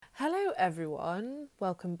everyone,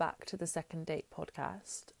 welcome back to the Second Date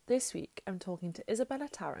podcast. This week I'm talking to Isabella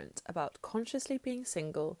Tarrant about consciously being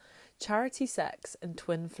single, charity sex and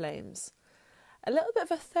twin flames. A little bit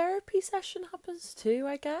of a therapy session happens too,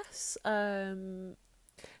 I guess.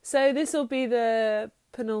 So this will be the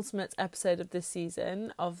penultimate episode of this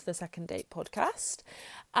season of the Second Date podcast,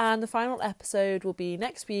 and the final episode will be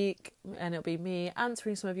next week, and it'll be me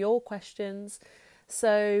answering some of your questions.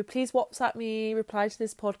 So please WhatsApp me, reply to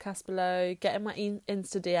this podcast below, get in my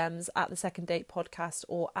Insta DMs at the Second Date podcast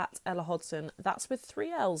or at Ella Hodson. That's with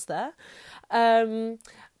 3 L's there.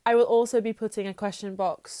 I will also be putting a question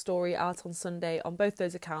box story out on Sunday on both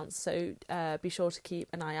those accounts, so be sure to keep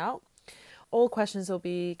an eye out. All questions will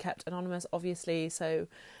be kept anonymous, obviously, so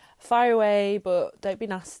fire away, but don't be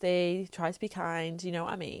nasty, try to be kind, you know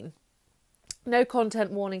what I mean. No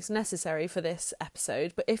content warnings necessary for this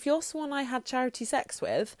episode, but if you're someone I had charity sex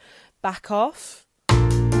with, back off.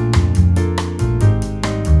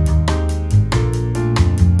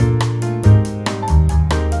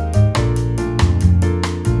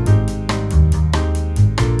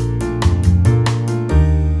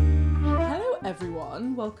 Hello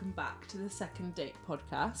everyone, welcome back to the Second Date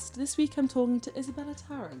podcast. This week I'm talking to Isabella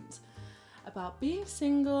Tarrant about being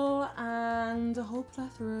single and a whole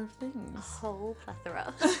plethora of things. A whole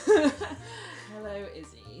plethora. Hello,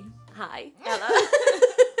 Izzy. Hi, Ella.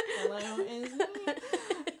 Hello, Izzy.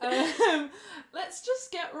 Let's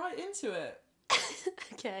just get right into it.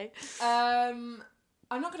 Okay. I'm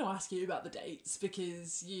not going to ask you about the dates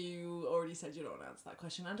because you already said you don't want to answer that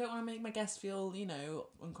question. I don't want to make my guests feel,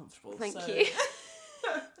 uncomfortable. Thank you.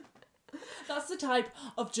 That's the type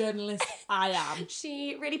of journalist I am.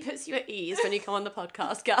 She really puts you at ease when you come on the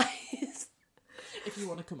podcast, guys. If you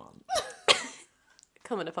want to come on.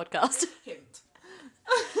 Come on a podcast. Hint.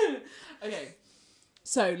 Okay,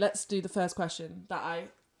 so let's do the first question that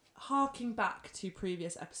harking back to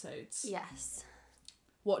previous episodes. Yes.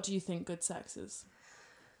 What do you think good sex is?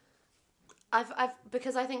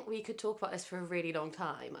 Because I think we could talk about this for a really long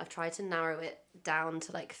time. I've tried to narrow it down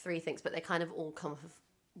to like 3 things, but they kind of all come off of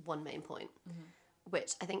one main point,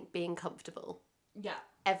 which I think being comfortable. Yeah.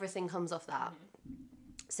 Everything comes off that.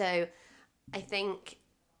 So I think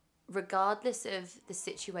regardless of the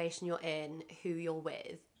situation you're in, who you're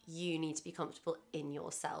with, you need to be comfortable in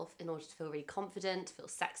yourself in order to feel really confident, to feel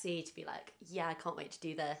sexy, to be like, yeah, I can't wait to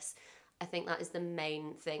do this. I think that is the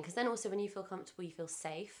main thing. Because then also when you feel comfortable, you feel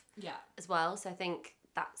safe as well. So I think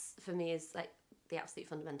that's, for me, is like the absolute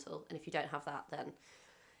fundamental. And if you don't have that, then you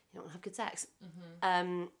don't want to have good sex.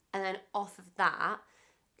 And then off of that,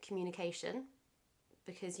 communication.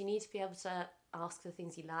 Because you need to be able to ask for the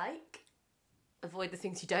things you like, avoid the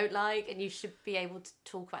things you don't like, and you should be able to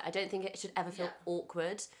talk about it. I don't think it should ever feel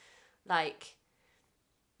awkward. Like...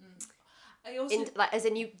 as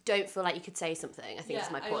in you don't feel like you could say something, I think is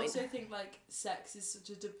my point. I also think like sex is such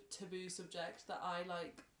a taboo subject that I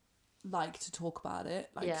like to talk about it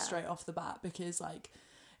straight off the bat, because like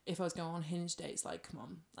if I was going on Hinge dates, like come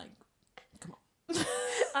on.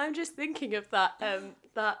 I'm just thinking of that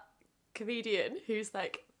that comedian who's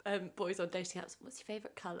like boys on dating apps, what's your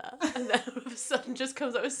favourite colour? And then all of a sudden just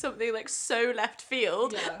comes up with something like so left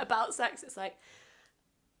field about sex. It's like,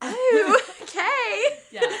 oh, okay.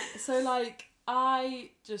 Yeah. So like I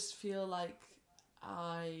just feel like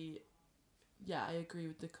I agree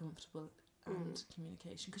with the comfortable and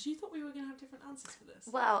communication, because you thought we were going to have different answers for this.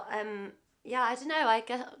 Well, yeah, I don't know.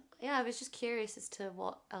 I was just curious as to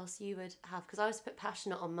what else you would have, because I was a bit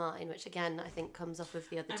passionate on mine, which again I think comes off with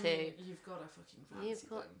the other two. You've got to fucking fancy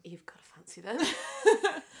them. You've got to fancy them.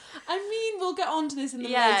 I mean, we'll get on to this in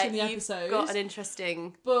later in the episode. You've got an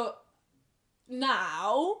interesting... But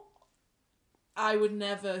now, I would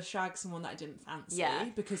never shag someone that I didn't fancy,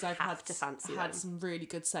 because I've had some really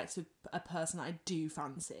good sex with a person I do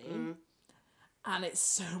fancy, and it's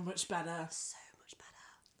so much better. So much better.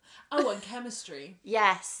 I want chemistry.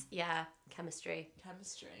 Yes, yeah, chemistry.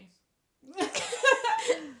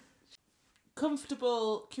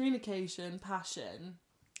 Comfortable, communication, passion.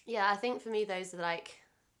 Yeah, I think for me those are like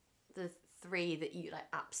the 3 that you like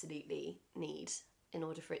absolutely need in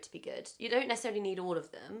order for it to be good. You don't necessarily need all of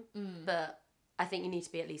them, but I think you need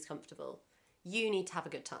to be at least comfortable. You need to have a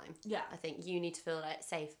good time. Yeah. I think you need to feel like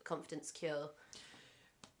safe, confident, secure,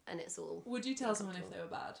 and it's all... Would you tell someone if they were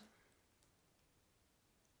bad?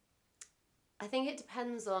 I think it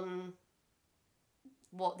depends on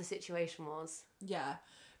what the situation was. Yeah,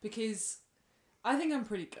 because I think I'm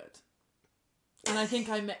pretty good. And I think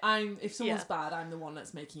I'm if someone's bad, I'm the one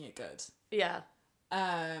that's making it good. Yeah.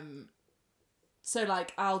 So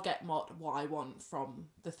like I'll get what I want from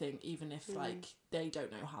the thing, even if like they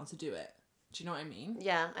don't know how to do it. Do you know what I mean?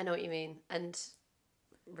 Yeah, I know what you mean. And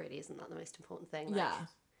really, isn't that the most important thing? Like,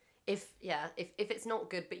 if it's not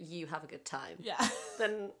good but you have a good time,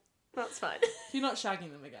 then that's fine. If you're not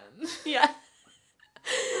shagging them again,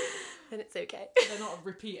 then it's okay. They're not a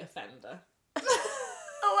repeat offender.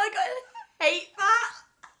 Oh my god, I hate that.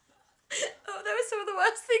 Oh, there were some of the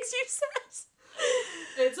worst things you said.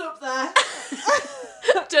 It's up there.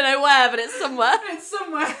 Don't know where, but it's somewhere. It's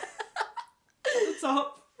somewhere at the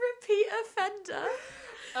top. Repeat offender.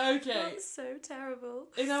 Okay. That's so terrible.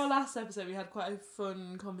 In our last episode, we had quite a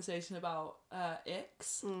fun conversation about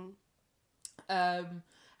icks.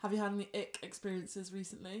 Have you had any ick experiences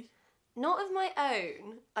recently? Not of my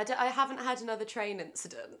own. I haven't had another train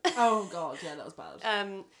incident. Oh god, yeah, that was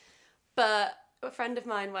bad. But a friend of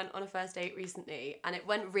mine went on a first date recently and it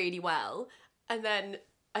went really well. And then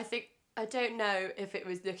I don't know if it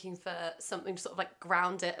was looking for something to sort of like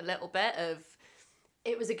ground it a little bit of,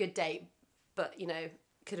 it was a good date, but you know,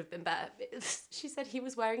 could have been better. She said he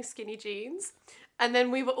was wearing skinny jeans. And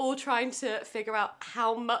then we were all trying to figure out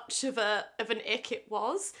how much of an ick it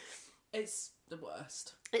was. It's the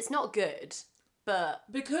worst. It's not good, but...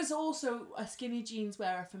 Because also a skinny jeans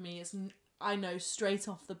wearer for me is, I know straight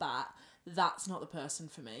off the bat, that's not the person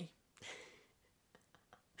for me.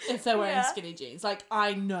 If they're wearing skinny jeans. Like,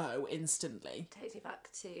 I know instantly. Takes me back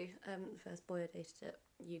to the first boy I dated at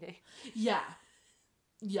uni. Yeah.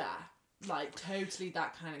 Yeah. Like, totally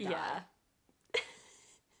that kind of guy. Yeah.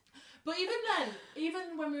 But even then,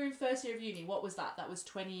 even when we were in first year of uni, what was that? That was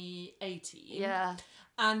 2018. Yeah.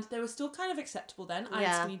 And they were still kind of acceptable then. I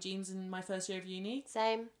had skinny jeans in my first year of uni.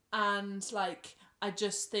 Same. And, like, I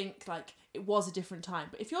just think, like, it was a different time.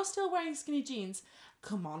 But if you're still wearing skinny jeans,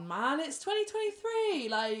 come on, man, it's 2023.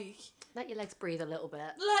 Like... Let your legs breathe a little bit.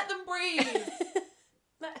 Let them breathe.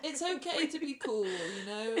 It's okay to be cool, you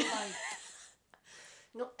know? Like...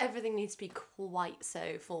 Not everything needs to be quite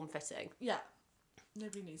so form-fitting. Yeah.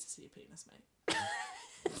 Nobody needs to see your penis, mate.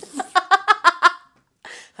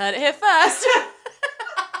 Heard it here first.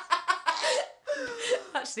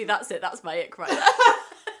 Actually, that's it. That's my ick right there.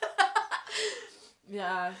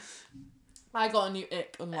 Yeah. I got a new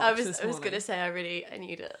ick unlocked I this morning. was going to say I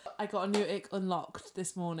need it. I got a new ick unlocked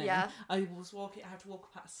this morning. Yeah. I had to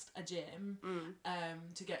walk past a gym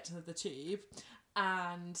to get to the tube.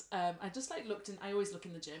 And I just like looked in, I always look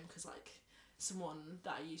in the gym because like someone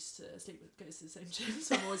that I used to sleep with goes to the same gym,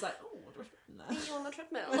 so I'm always like, oh, what do I put in there? Are you on the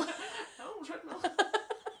treadmill? Oh, treadmill.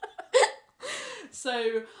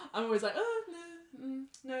 So I'm always like, oh,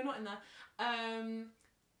 no, not in there. And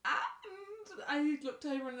I looked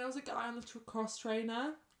over and there was a guy on the cross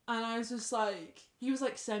trainer and I was just like, he was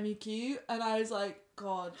like semi-cute and I was like,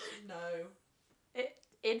 God, no.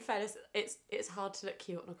 In fairness, it's hard to look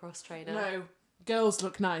cute on a cross trainer. No. Girls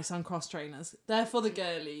look nice on cross trainers. They're for the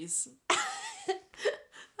girlies.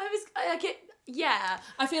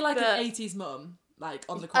 I feel like an 80s mum, like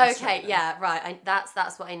on the cross trainer. Okay, yeah, right.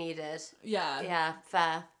 That's what I needed. Yeah. Yeah,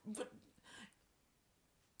 fair. But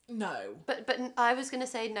no. But I was gonna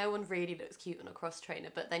say no one really looks cute on a cross trainer,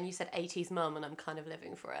 but then you said 80s mum, and I'm kind of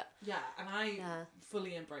living for it. Yeah, and I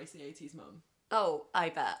fully embrace the 80s mum. Oh, I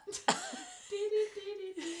bet.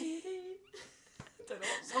 Don't know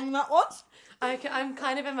what song that was. I'm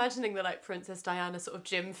kind of imagining the like Princess Diana sort of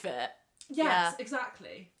gym fit. Yes,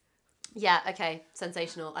 exactly. Yeah, okay.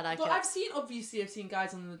 Sensational. I like it. But I've seen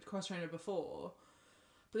guys on the cross trainer before.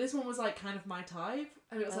 But this one was like kind of my type.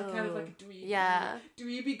 And it was like kind of like a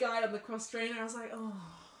dweeby guy on the cross trainer. I was like, oh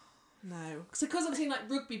no. Because I've seen like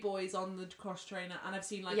rugby boys on the cross trainer and I've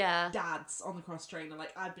seen like dads on the cross trainer.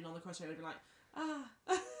 Like I've been on the cross trainer and been like, ah.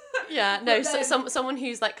 Yeah, no, so someone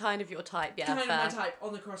who's like kind of your type, yeah. Kind of my type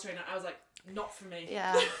on the cross trainer. I was like, not for me.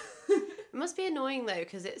 Yeah. It must be annoying though,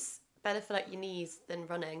 because it's better for like your knees than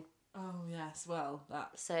running. Oh yes, well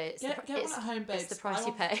that. So it's get one at home, babes. It's the price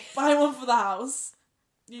you pay. Buy one for the house.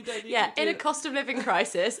 You don't need to in a cost of living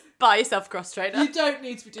crisis, buy yourself a cross trainer. You don't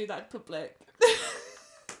need to be doing that in public.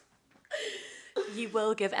 You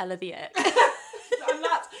will give Ella the ick. And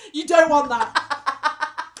you don't want that.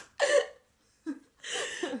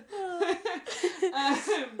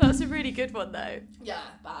 That's a really good one though. Yeah,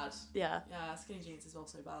 bad. Yeah. Yeah, skinny jeans is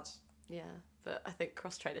also bad. Yeah, but I think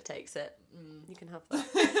cross trainer takes it. You can have that.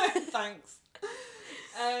 Thanks.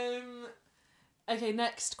 Okay,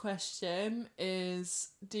 next question is,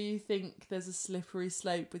 do you think there's a slippery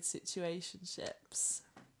slope with situationships?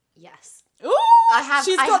 Yes. Ooh,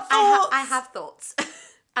 she's got thoughts. I have thoughts.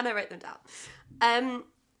 And I wrote them down.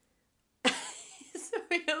 So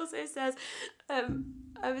he also says,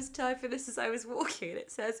 I was typing this as I was walking and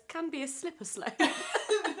it says, can be a slipper slope. A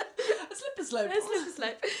slipper slope. A slipper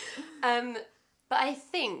slope. But I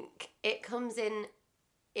think it comes in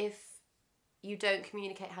if you don't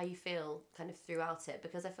communicate how you feel kind of throughout it,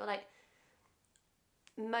 because I feel like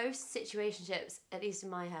most situationships, at least in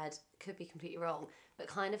my head, could be completely wrong, but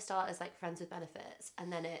kind of start as like friends with benefits,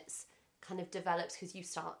 and then it's kind of develops because you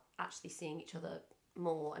start actually seeing each other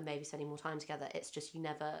more and maybe spending more time together. It's just you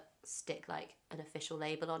never stick like an official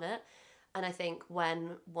label on it. And I think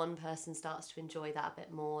when one person starts to enjoy that a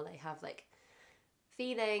bit more, they have like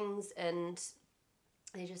feelings and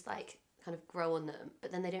they just like kind of grow on them,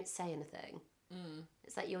 but then they don't say anything.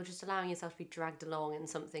 It's like you're just allowing yourself to be dragged along in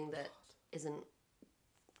something that isn't,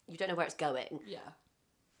 you don't know where it's going. Yeah.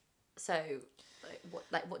 So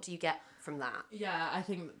what do you get from that? Yeah, I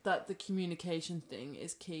think that the communication thing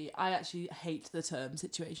is key. I actually hate the term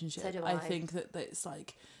situationship. So do I I. think that it's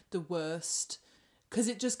like the worst, because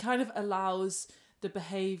it just kind of allows the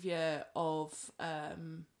behaviour of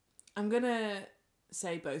I'm gonna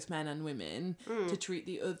say both men and women to treat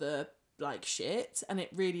the other like shit, and it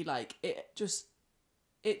really like it just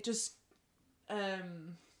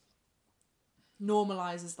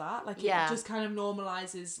normalizes that, like it just kind of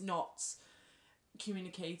normalizes not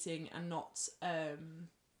communicating and not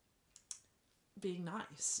being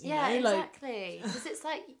nice, you know? Exactly, because it's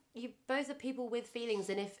like you both are people with feelings,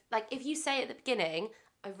 and if you say at the beginning,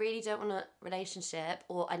 I really don't want a relationship,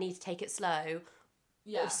 or I need to take it slow,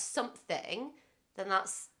 or something, then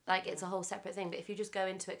that's like it's a whole separate thing. But if you just go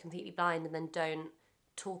into it completely blind and then don't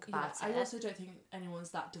talk about it, I also don't think anyone's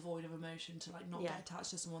that devoid of emotion to like not get attached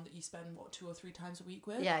to someone that you spend 2 or 3 times a week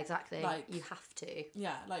with. Yeah, exactly. Like you have to.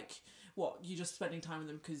 Yeah, like what, you're just spending time with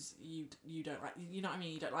them because you don't like, you know what I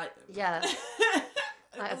mean, you don't like them. Yeah.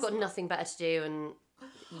 Like, I've got nothing better to do, and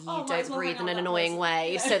you don't well breathe in an that annoying person.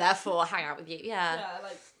 way, so therefore hang out with you. Yeah,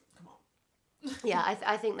 like come on. Yeah,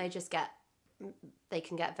 I think they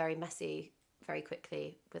can get very messy very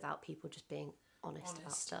quickly without people just being honest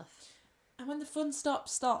about stuff. And when the fun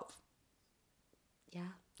stops, stop.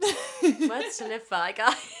 Yeah. Words to live by,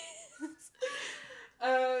 guys.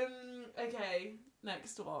 Okay,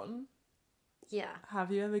 next one. Yeah.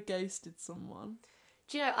 Have you ever ghosted someone?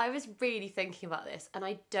 Do you know, I was really thinking about this, and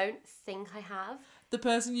I don't think I have. The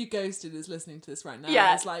person you ghosted is listening to this right now.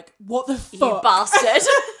 Yeah. And is like, what the fuck? You bastard.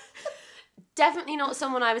 Definitely not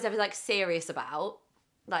someone I was ever like serious about.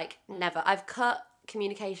 Like, never. I've cut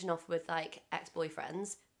communication off with like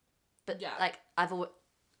ex-boyfriends, but like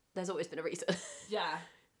there's always been a reason. Yeah.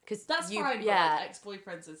 Because that's fine. But like,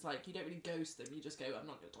 ex-boyfriends, it's like you don't really ghost them. You just go, I'm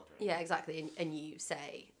not going to talk to them. Yeah, exactly. And you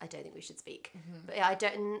say, I don't think we should speak. But yeah, I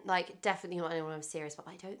don't like, definitely not anyone I'm serious about.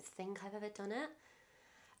 But I don't think I've ever done it.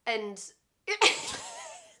 And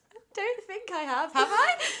don't think I have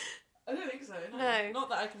I? I don't think so. No. Not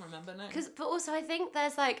that I can remember. No. But also I think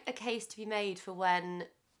there's like a case to be made for when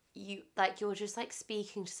you're just like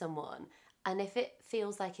speaking to someone, and if it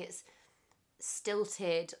feels like it's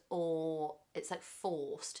stilted or it's like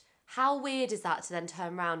forced, how weird is that to then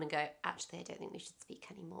turn around and go, actually I don't think we should speak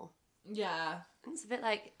anymore. Yeah. It's a bit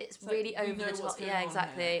like it's really like, over the top. Yeah,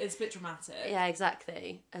 exactly. Here. It's a bit dramatic. Yeah,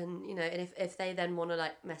 exactly. And you know, and if they then want to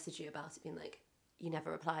like message you about it being like, you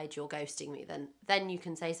never replied, you're ghosting me, then you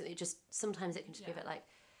can say something. Just sometimes it can just be a bit like,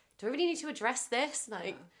 do I really need to address this?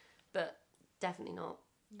 Like, but definitely not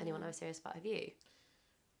anyone I was serious about. Have you?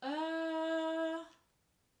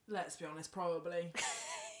 Let's be honest, probably.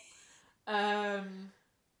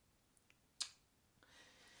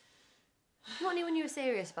 Not anyone you were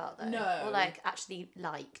serious about though. No. Or like actually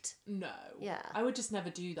liked. No. Yeah. I would just never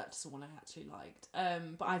do that to someone I actually liked.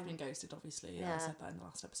 But I've been ghosted, obviously. Yeah. I said that in the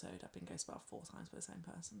last episode. I've been ghosted about 4 times by the same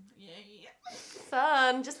person. Yeah.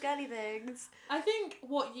 Fun, just girly things. I think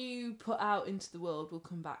what you put out into the world will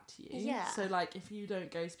come back to you. Yeah. So like, if you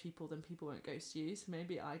don't ghost people, then people won't ghost you. So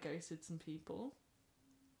maybe I ghosted some people.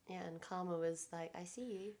 Yeah, and karma was like, I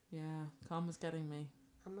see you. Yeah, karma's getting me.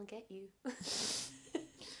 I'm gonna get you.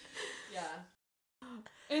 Yeah.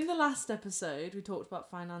 In the last episode, we talked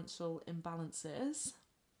about financial imbalances.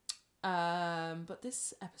 But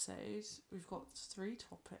this episode, we've got 3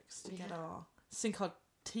 topics to sink our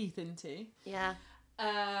teeth into. Yeah.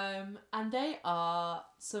 And they are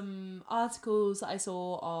some articles that I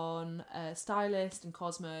saw on Stylist and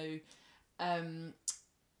Cosmo.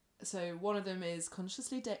 So one of them is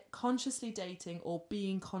consciously dating or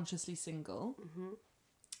being consciously single. Mm-hmm.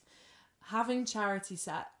 Having charity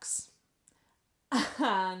sex.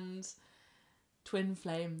 And twin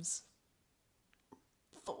flames.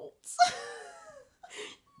 Thoughts?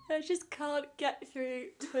 I just can't get through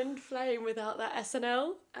Twin Flame without that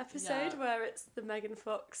SNL episode where it's the Megan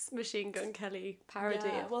Fox Machine Gun Kelly parody.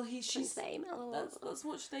 Yeah, of well, Twin she's Flame. Oh. that's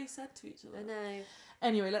what they said to each other. I know.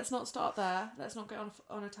 Anyway, let's not start there. Let's not go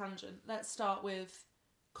on a tangent. Let's start with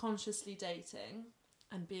consciously dating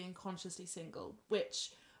and being consciously single,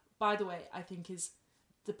 which, by the way, I think is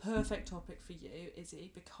the perfect topic for you,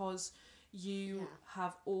 Izzy, because you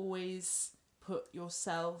have always put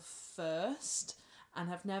yourself first and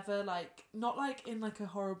have never, like, not like in like a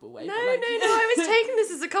horrible way. No, but like, I was taking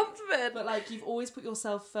this as a compliment. But like, you've always put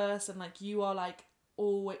yourself first, and like, you are like,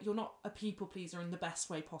 always, you're not a people pleaser in the best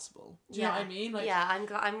way possible. Do you know what I mean? Like, yeah,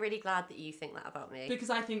 I'm really glad that you think that about me. Because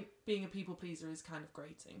I think being a people pleaser is kind of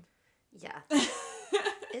grating. Yeah.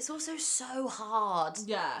 It's also so hard.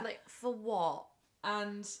 Yeah. Like, for what?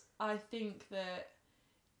 And I think that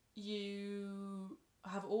you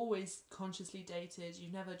have always consciously dated.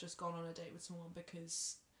 You've never just gone on a date with someone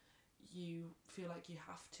because you feel like you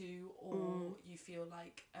have to, or you feel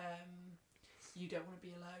like you don't want to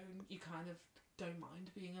be alone. You kind of don't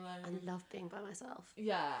mind being alone. I love being by myself.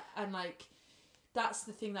 Yeah, and like, that's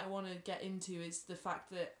the thing that I want to get into, is the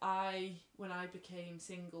fact that when I became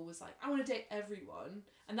single, was like, I want to date everyone.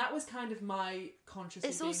 And that was kind of my consciously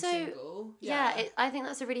being also, single. Yeah, I think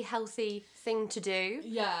that's a really healthy thing to do.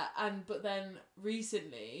 Yeah, but then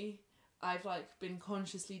recently, I've like been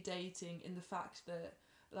consciously dating in the fact that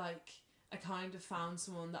like, I kind of found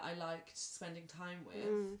someone that I liked spending time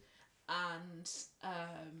with.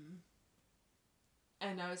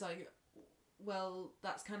 And I was like, well,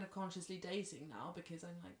 that's kind of consciously dating now, because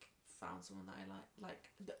I'm like, found someone that I like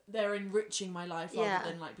they're enriching my life rather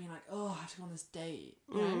than like being like, oh, I have to go on this date,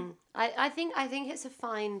 you know? I think it's a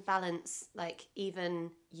fine balance, like, even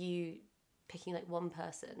you picking like one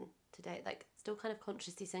person to date, like, still kind of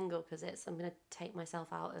consciously single, because I'm gonna take myself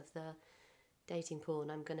out of the dating pool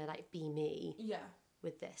and I'm gonna like be me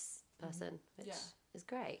with this person, which is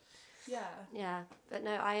great. But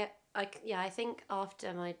no, I think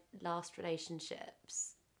after my last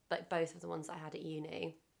relationships, like both of the ones I had at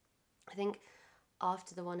uni, I think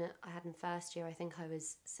after the one I had in first year, I think I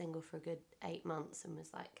was single for a good 8 months and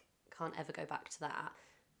was like, can't ever go back to that.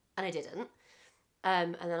 And I didn't.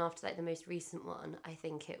 And then after like the most recent one, I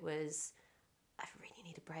think it was, I really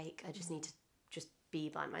need a break. I just need to just be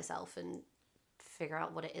by myself and figure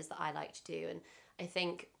out what it is that I like to do. And I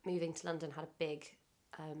think moving to London had a big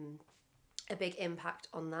impact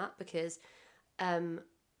on that, because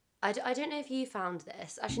I don't know if you found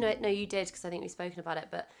this. Actually, no, you did, because I think we've spoken about it.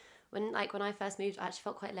 But when I first moved, I actually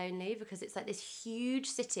felt quite lonely, because it's like this huge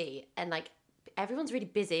city and like everyone's really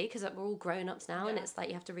busy because like, we're all grown ups now, and it's like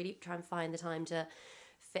you have to really try and find the time to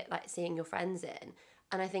fit like seeing your friends in.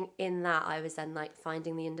 And I think in that I was then like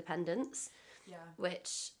finding the independence,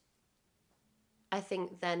 which I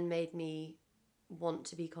think then made me want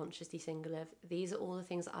to be consciously single of, these are all the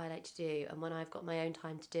things that I like to do, and when I've got my own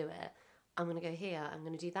time to do it, I'm going to go here, I'm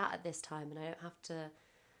going to do that at this time, and I don't have to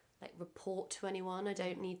like report to anyone. I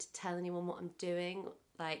don't need to tell anyone what I'm doing,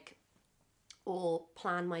 like, or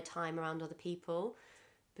plan my time around other people,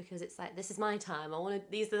 because it's like, this is my time.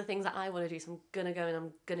 These are the things that I want to do, so I'm going to go and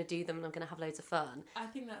I'm going to do them, and I'm going to have loads of fun. I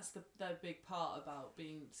think that's the big part about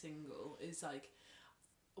being single, is like,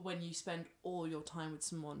 when you spend all your time with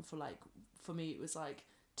someone for like, for me it was like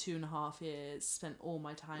 2.5 years, spent all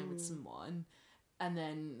my time with someone, and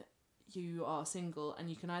then you are single, and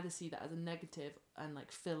you can either see that as a negative and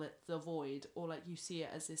like fill the void, or like you see it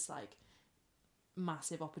as this like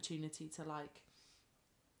massive opportunity to like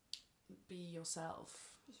be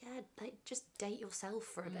yourself. Yeah, like just date yourself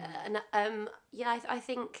for a bit. And I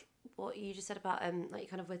think what you just said about like, you're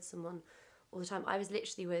kind of with someone all the time. I was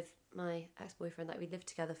literally with my ex-boyfriend, like we lived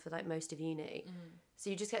together for like most of uni, so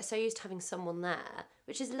you just get so used to having someone there,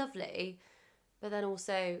 which is lovely. But then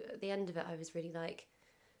also at the end of it, I was really like,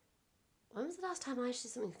 when was the last time I actually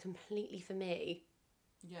did something completely for me?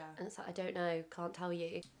 And it's like, I don't know, can't tell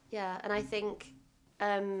you. And I think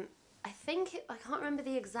I can't remember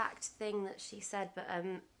the exact thing that she said, but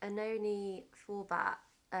Anoni Forbat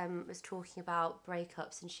was talking about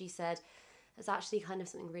breakups, and she said there's actually kind of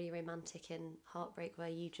something really romantic in heartbreak, where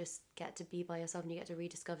you just get to be by yourself and you get to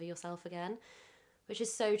rediscover yourself again, which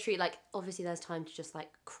is so true. Like, obviously there's time to just like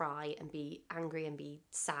cry and be angry and be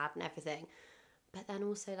sad and everything, but then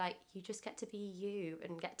also like you just get to be you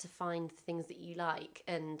and get to find the things that you like.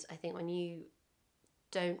 And I think when you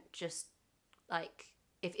don't just like,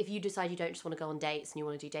 if you decide you don't just want to go on dates and you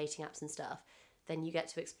want to do dating apps and stuff, then you get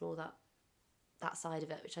to explore that side of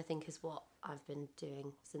it, which I think is what I've been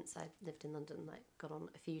doing since I lived in London. Like, got on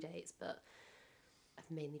a few dates, but I've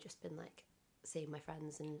mainly just been like seeing my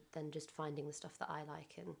friends and then just finding the stuff that I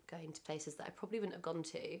like and going to places that I probably wouldn't have gone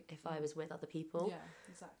to if I was with other people.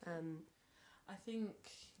 Yeah, exactly. I think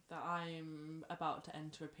that I'm about to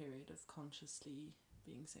enter a period of consciously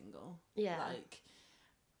being single. Yeah.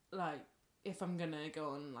 Like if I'm gonna go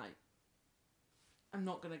on, like, I'm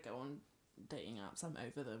not gonna go on dating apps. I'm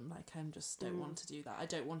over them. Like, I just don't want to do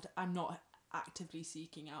that. I'm not actively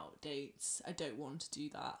seeking out dates. I don't want to do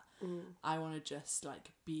that. I want to just,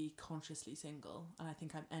 like, be consciously single. And I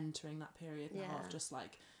think I'm entering that period now of just,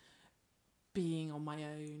 like, being on my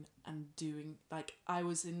own and doing, like, I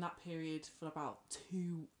was in that period for about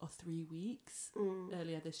 2 or 3 weeks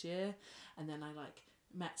earlier this year, and then I, like,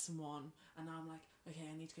 met someone, and now I'm like, okay,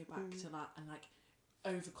 I need to go back to that and, like,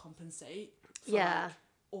 overcompensate for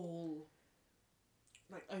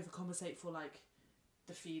overcompensate for, like,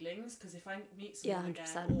 the feelings, because if I meet someone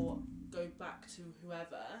again or go back to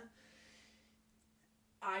whoever,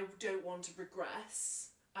 I don't want to regress.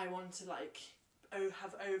 I want to, like,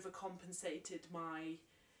 have overcompensated my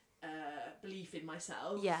belief in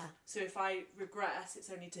myself. Yeah. So if I regress, it's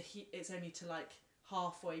only to like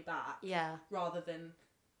halfway back. Yeah. Rather than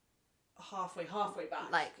halfway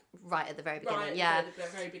back. Like right at the very beginning. Right yeah. at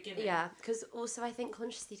the very beginning. Yeah. Because also I think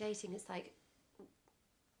consciously dating is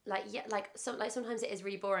sometimes it is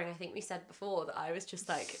really boring. I think we said before that I was just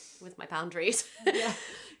like with my boundaries. Yeah.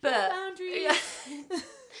 But boundaries. Yeah.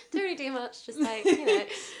 Don't really do much. Just like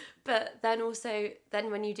But then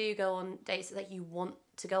when you do go on dates, like you want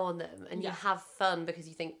to go on them and you have fun because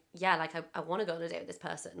you think, I want to go on a date with this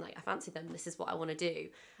person. Like I fancy them. This is what I want to do.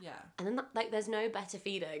 Yeah. And then there's no better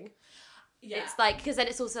feeling. Yeah. It's like, because then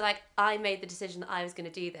it's also like I made the decision that I was going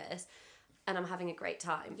to do this, and I'm having a great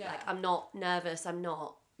time. Yeah. Like I'm not nervous. I'm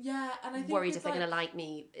not. Yeah, and I think worried if they're going to like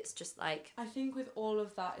me. It's just like. I think with all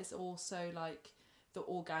of that is also like the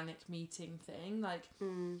organic meeting thing. Like.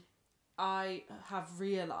 I have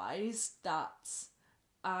realised that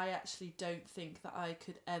I actually don't think that I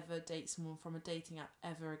could ever date someone from a dating app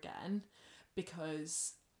ever again,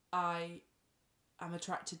 because I am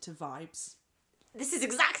attracted to vibes. This is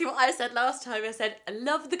exactly what I said last time. I said, I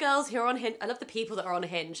love the girls who are on Hinge. I love the people that are on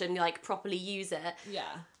Hinge and like properly use it.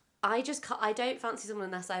 Yeah. I don't fancy someone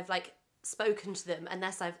unless I've like spoken to them,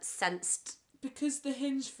 unless I've sensed. Because the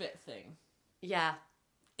Hinge fit thing. Yeah.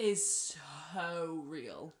 Is so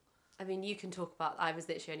real. I mean, you can talk about, I was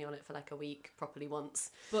literally only on it for like a week, properly once.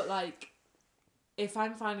 But like, if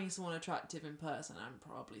I'm finding someone attractive in person, I'm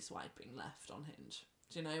probably swiping left on Hinge.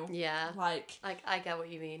 Do you know? Yeah. Like I get what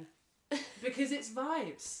you mean. Because it's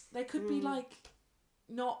vibes. They could be like,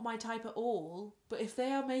 not my type at all, but if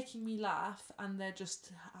they are making me laugh and they're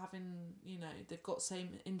just having, they've got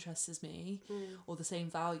same interests as me or the same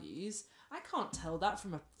values, I can't tell that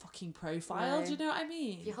from a fucking profile. No. Do you know what I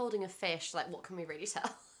mean? If you're holding a fish, like what can we really tell?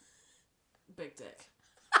 Big dick.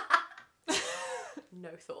 No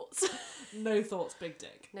thoughts. No thoughts, big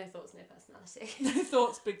dick. No thoughts, no personality. No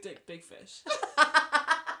thoughts, big dick, big fish.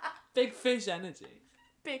 Big fish energy.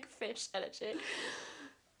 Big fish energy.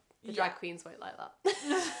 The drag queens won't like that.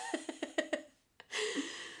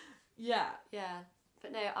 Yeah. Yeah.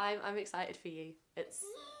 But no, I'm excited for you. It's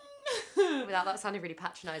without that sounding really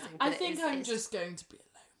patronising. I think I'm just going to be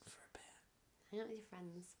alone for a bit. Hang out with your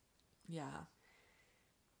friends. Yeah.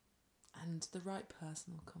 And the right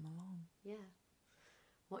person will come along. Yeah.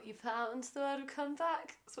 What you put out into the world will come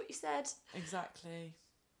back. That's what you said. Exactly.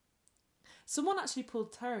 Someone actually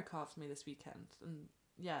pulled tarot card for me this weekend. And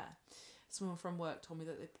yeah, someone from work told me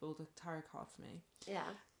that they pulled a tarot card for me. Yeah.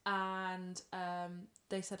 And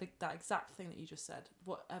they said that exact thing that you just said.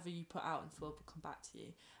 Whatever you put out into the world will come back to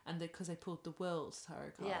you. And because they pulled the world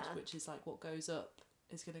tarot card, which is like what goes up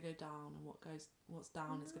is going to go down, and what's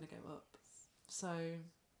down is going to go up. So...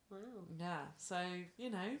 Wow. Yeah, so,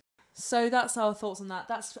 So that's our thoughts on that.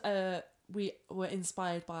 That's, we were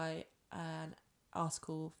inspired by an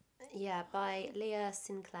article... Yeah, by Leah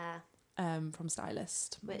Sinclair. From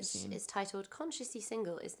Stylist magazine. Which is titled, Consciously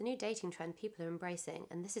Single is the new dating trend people are embracing,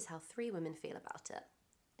 and this is how 3 women feel about it.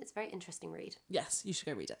 It's a very interesting read. Yes, you should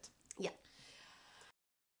go read it. Yeah.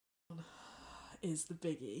 Is the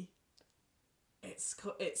biggie.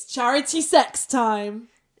 It's charity sex time.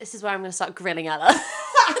 This is where I'm going to start grilling Ella.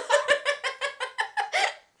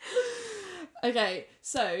 Okay,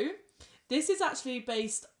 so this is actually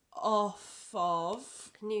based off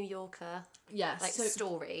of New Yorker. Yes,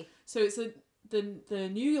 story. So it's the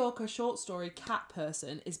New Yorker short story Cat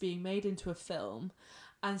Person is being made into a film,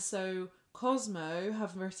 and so Cosmo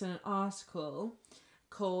have written an article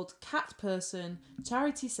called Cat Person,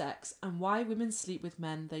 Charity Sex and Why Women Sleep with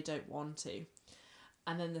Men They Don't Want to.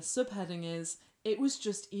 And then the subheading is It was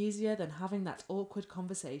just easier than having that awkward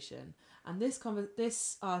conversation. And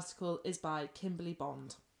this article is by Kimberly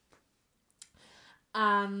Bond.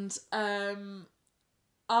 And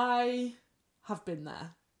I have been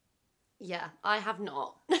there. Yeah, I have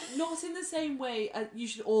not. Not in the same way. You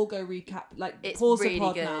should all go recap. Like, It's pause really the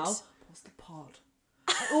pod good. now. Pause the pod.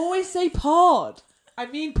 I always say pod. I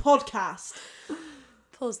mean podcast.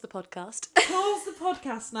 Pause the podcast. Pause the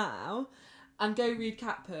podcast now and go read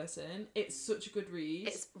Cat Person. It's such a good read.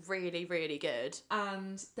 It's really, really good.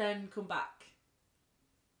 And then come back.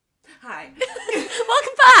 Hi.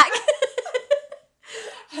 Welcome back!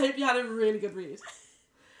 I hope you had a really good read.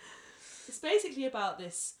 It's basically about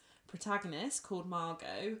this protagonist called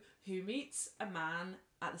Margot who meets a man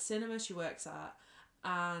at the cinema she works at,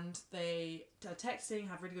 and they are texting,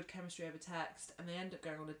 have really good chemistry over text, and they end up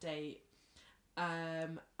going on a date.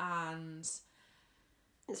 And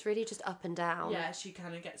it's really just up and down. yeah, she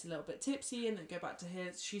kind of gets a little bit tipsy and then go back to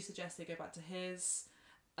his. She suggests they go back to his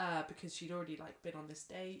because she'd already like been on this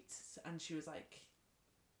date, and she was like,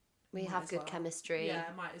 We have good chemistry. Yeah,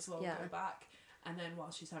 might as well go back. And then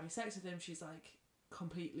while she's having sex with him, she's like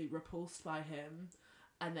completely repulsed by him,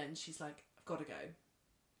 and then she's like, I've got to go.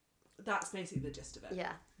 That's basically the gist of it.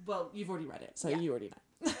 Yeah. Well, you've already read it, so you already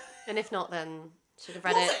know. And if not, then should have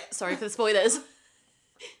read it. Sorry for the spoilers.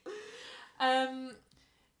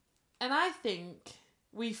 And I think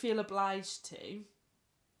we feel obliged to,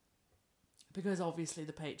 because obviously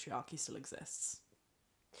the patriarchy still exists.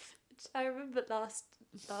 I remember last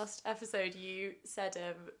episode you said,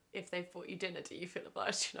 if they bought you dinner, do you feel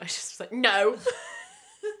obliged? And I just was like, no.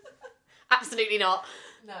 Absolutely not.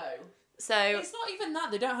 No. So It's not even that.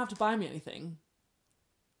 They don't have to buy me anything.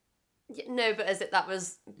 no, but that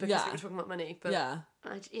was because we were talking about money. But yeah.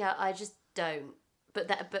 I just don't.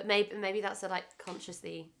 But maybe that's a like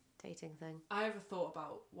consciously dating thing. I have a thought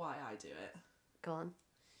about why I do it. Go on.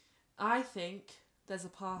 I think there's a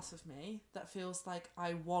part of me that feels like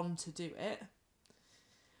I want to do it.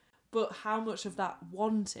 But how much of that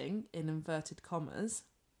wanting, in inverted commas,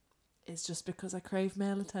 is just because I crave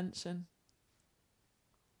male attention?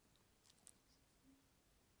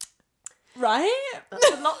 Right?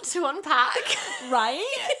 That's a lot to unpack. Right?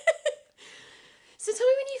 So tell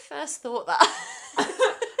me when you first thought that. And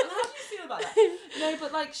how do you feel about that? No,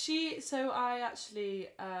 but like so I actually...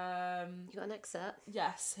 You got an excerpt?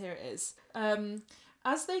 Yes, here it is.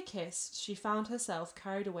 As they kissed, she found herself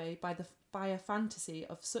carried away by a fantasy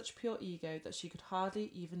of such pure ego that she could hardly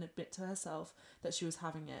even admit to herself that she was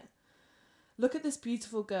having it. Look at this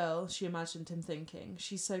beautiful girl, she imagined him thinking.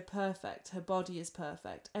 She's so perfect. Her body is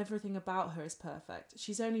perfect. Everything about her is perfect.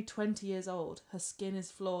 She's only 20 years old. Her skin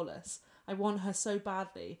is flawless. I want her so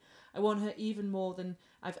badly. I want her even more than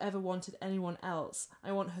I've ever wanted anyone else.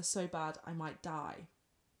 I want her so bad I might die.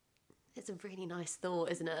 It's a really nice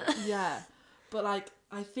thought, isn't it? Yeah. But like,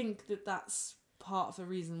 I think that's part of the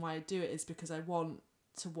reason why I do it, is because I want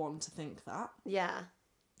to think that. Yeah.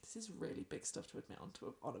 This is really big stuff to admit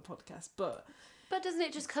on a podcast, but doesn't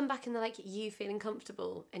it just come back in the like you feeling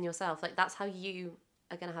comfortable in yourself? Like that's how you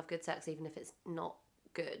are gonna have good sex, even if it's not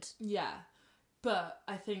good. yeah. But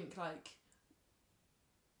I think like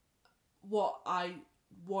what I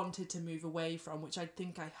wanted to move away from, which I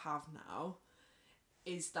think I have now,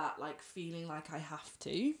 is that like feeling like I have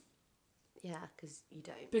to. Yeah, because you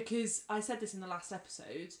don't. Because I said this in the last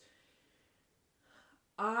episode.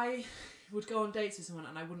 I would go on dates with someone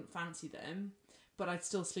and I wouldn't fancy them, but I'd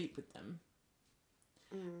still sleep with them.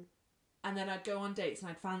 Mm. And then I'd go on dates and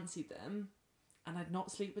I'd fancy them and I'd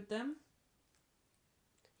not sleep with them.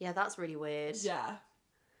 Yeah, that's really weird. Yeah.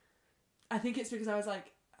 I think it's because I was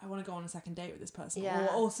like, I want to go on a second date with this person, Yeah.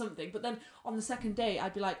 or something. But then on the second date,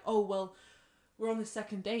 I'd be like, oh, well, we're on the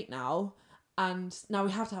second date now, and now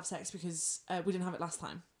we have to have sex because we didn't have it last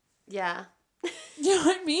time. Yeah. You know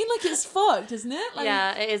what I mean? Like, it's fucked, isn't it? Like,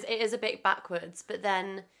 yeah, it is a bit backwards. But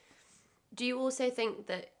then, do you also think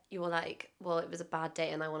that you're like, well, it was a bad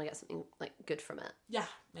date and I want to get something like good from it? Yeah,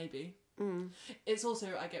 maybe. Mm. It's also,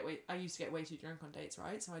 I used to get way too drunk on dates,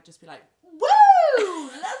 right? So I'd just be like, woo!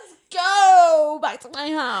 Let's go back to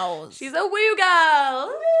my house. She's a woo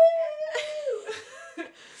girl!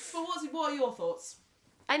 But what are your thoughts?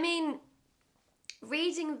 I mean,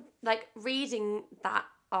 reading that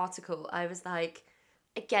article, I was like,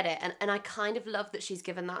 I get it, and I kind of love that she's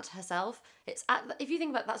given that to herself. If you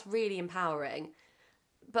think about it, that's really empowering.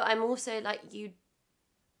 But I'm also like,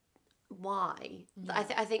 why? Yeah.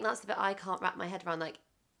 I think that's the bit I can't wrap my head around. Like,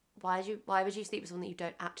 why would you sleep with someone that you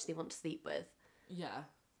don't actually want to sleep with? Yeah.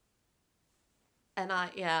 And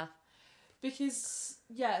Because,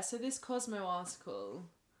 so this Cosmo article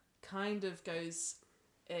kind of goes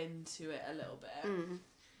into it a little bit.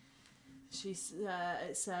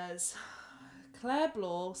 It says, Claire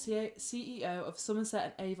Bloor, CEO of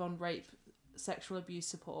Somerset and Avon Rape Sexual Abuse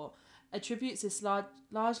Support, attributes this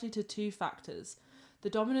largely to two factors: the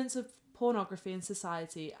dominance of pornography in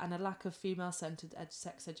society and a lack of female-centred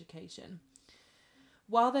sex education.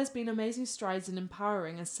 While there's been amazing strides in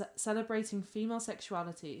empowering and celebrating female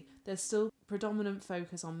sexuality, there's still predominant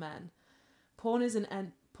focus on men. Porn is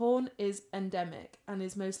endemic and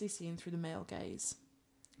is mostly seen through the male gaze.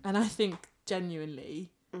 And I think,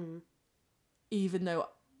 genuinely, even though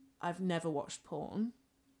I've never watched porn,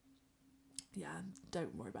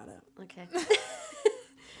 don't worry about it. Okay.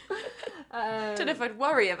 Don't know if I'd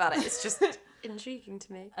worry about it. It's just intriguing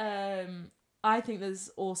to me. I think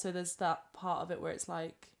there's that part of it where it's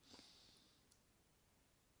like,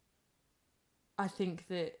 I think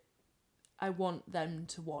that I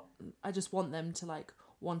just want them to like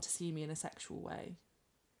want to see me in a sexual way.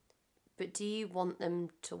 But do you want them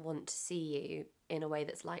to want to see you in a way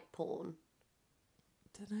that's like porn?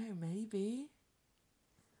 Don't know, maybe.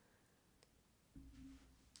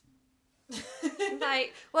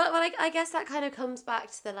 I guess that kind of comes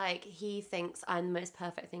back to the like, he thinks I'm the most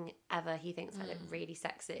perfect thing ever. He thinks I look really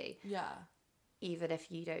sexy. Yeah. Even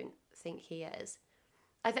if you don't think he is.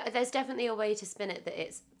 There's definitely a way to spin it that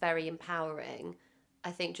it's very empowering.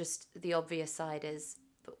 I think just the obvious side is,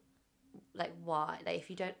 like, why? Like, if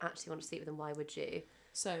you don't actually want to sleep with them, why would you?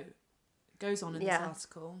 So, it goes on in this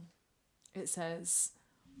article. It says,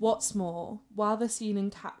 what's more, while the scene in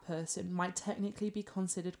cat person might technically be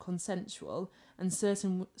considered consensual and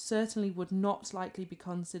certainly would not likely be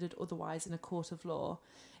considered otherwise in a court of law,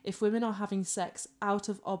 if women are having sex out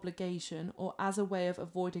of obligation or as a way of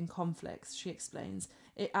avoiding conflicts, she explains,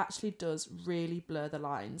 it actually does really blur the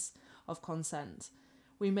lines of consent.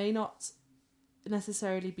 We may not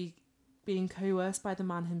necessarily be being coerced by the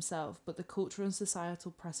man himself, but the cultural and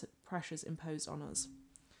societal pressures imposed on us.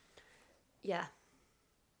 Yeah,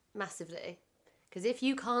 massively. Because if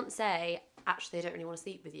you can't say, actually, I don't really want to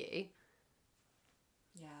sleep with you,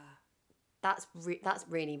 that's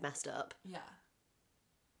really messed up. Yeah.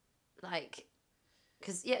 Like,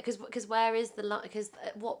 because where is the line? Because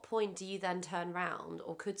at what point do you then turn around,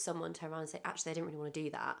 or could someone turn around and say, actually, I didn't really want to do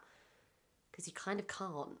that? Because you kind of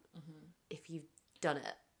can't if you've done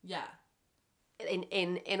it. Yeah.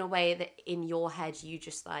 In a way that in your head you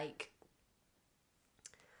just like.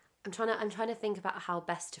 I'm trying to think about how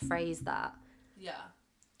best to phrase that. Yeah.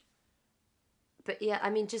 But yeah, I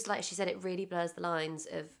mean, just like she said, it really blurs the lines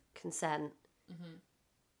of consent.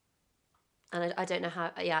 And I don't know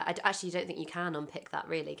how. Yeah, I actually don't think you can unpick that,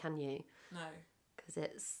 really, can you? No. Because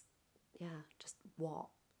it's, just what?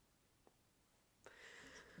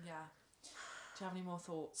 Yeah. Do you have any more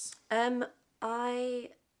thoughts? I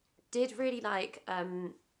did really like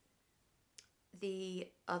the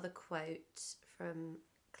other quote from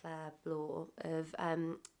Claire Bloor of,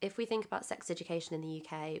 if we think about sex education in the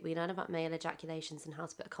UK, we learn about male ejaculations and how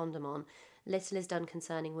to put a condom on. Little is done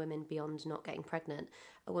concerning women beyond not getting pregnant.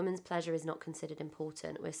 A woman's pleasure is not considered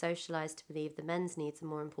important. We're socialised to believe the men's needs are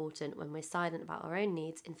more important when we're silent about our own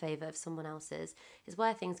needs in favour of someone else's, is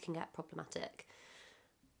where things can get problematic.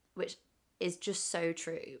 Which is just so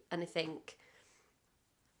true. And I think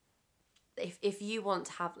if you want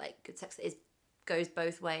to have like good sex that goes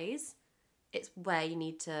both ways, it's where you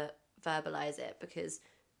need to verbalise it, because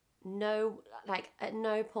at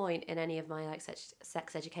no point in any of my like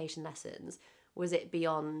sex education lessons was it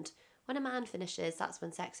beyond, when a man finishes, that's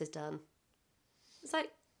when sex is done. It's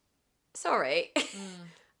like, sorry.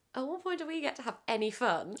 At what point do we get to have any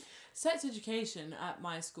fun? Sex education at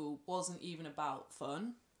my school wasn't even about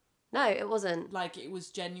fun. No, it wasn't. Like, it was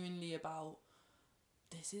genuinely about,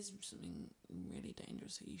 this is something really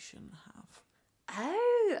dangerous that you shouldn't have.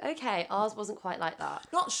 Oh, okay. Ours wasn't quite like that.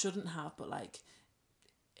 Not shouldn't have, but like,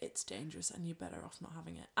 it's dangerous and you're better off not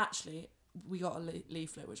having it. Actually, we got a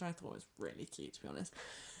leaflet, which I thought was really cute, to be honest.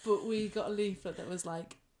 But we got a leaflet that was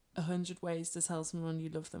like 100 ways to tell someone you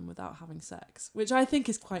love them without having sex, which I think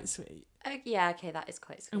is quite sweet. Yeah, okay, that is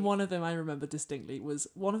quite sweet. And one of them I remember distinctly was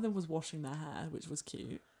washing their hair, which was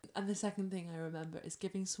cute. And the second thing I remember is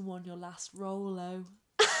giving someone your last Rolo.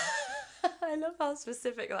 I love how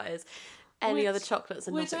specific that is. Any other chocolates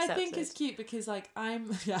are not accepted. Which I think is cute because, like,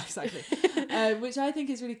 yeah, exactly. Which I think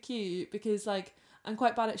is really cute because, like, I'm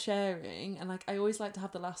quite bad at sharing and, like, I always like to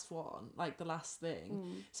have the last one, like, the last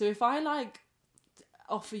thing. So if I, like,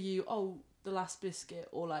 offer you, the last biscuit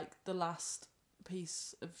or, like, the last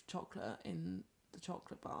piece of chocolate in the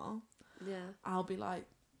chocolate bar, yeah, I'll be like,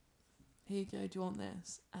 here you go, do you want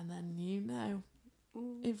this? And then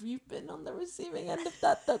If you've been on the receiving end of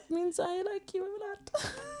that, that means I like you a lot.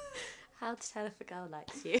 How to tell if a girl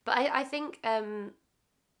likes you. But I think,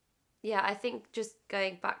 I think just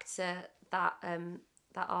going back to that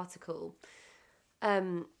that article,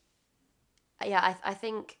 I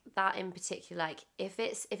think that in particular, like if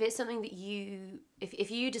it's something that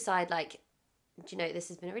if you decide like, do you know, this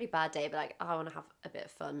has been a really bad day, but like I want to have a bit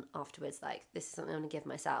of fun afterwards, like this is something I want to give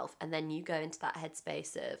myself, and then you go into that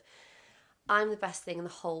headspace of I'm the best thing in the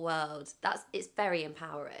whole world, it's very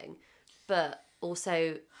empowering. But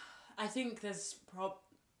also I think there's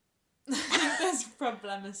there's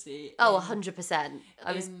problemacy. 100%.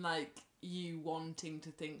 In like you wanting to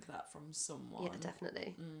think that from someone. Yeah,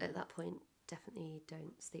 definitely. At that point, definitely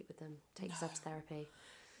don't sleep with them. Take yourself to therapy.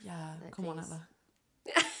 Yeah, like, come on, please. Ella.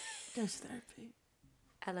 Go to therapy.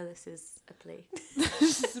 Ella, this is a plea.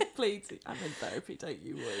 This is a plea. I'm in therapy. Don't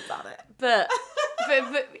you worry about it. But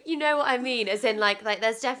you know what I mean? As in, like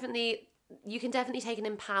there's definitely, you can definitely take an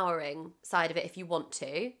empowering side of it if you want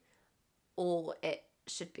to, or it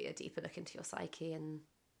should be a deeper look into your psyche and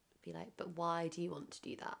be like, but why do you want to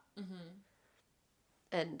do that? Mm-hmm.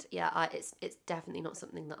 And yeah, it's definitely not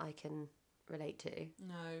something that I can relate to.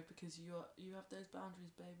 No, because you have those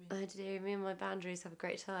boundaries, baby. I do. Me and my boundaries have a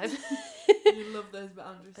great time. You love those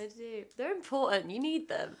boundaries. I do. They're important. You need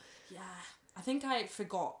them. Yeah. I think I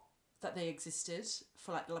forgot that they existed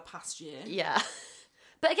for like the past year. Yeah.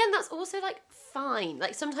 But again, that's also like fine.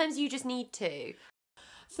 Like sometimes you just need to.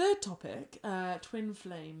 Third topic, twin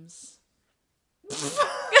flames.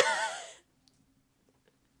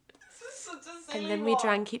 And then we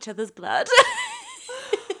drank each other's blood.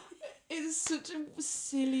 It's such a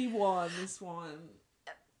silly one, this one.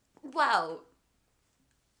 Well,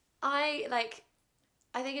 I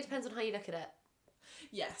think it depends on how you look at it.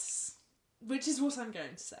 Yes. Which is what I'm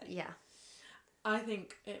going to say. Yeah. I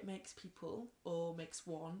think it makes people, or makes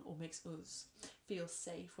one, or makes us feel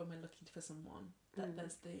safe when we're looking for someone. That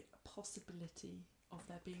there's the possibility of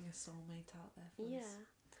there being a soulmate out there for us.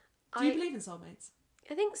 Yeah. Do you believe in soulmates?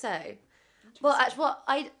 I think so. Well,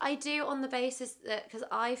 actually, I do on the basis that, because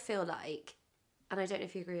I feel like, and I don't know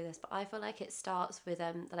if you agree with this, but I feel like it starts with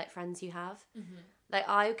the like friends you have. Mm-hmm. Like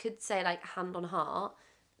I could say, like hand on heart,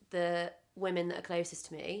 the women that are closest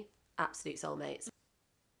to me, absolute soulmates.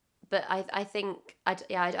 But I think I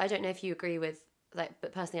don't know if you agree with, like,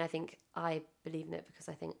 but personally I think I believe in it because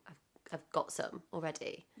I think I've got some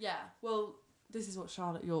already. Yeah. Well, this is what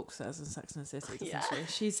Charlotte York says in Sex and the City, doesn't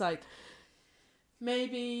she? She's like,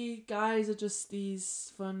 maybe guys are just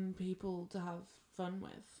these fun people to have fun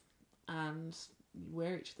with, and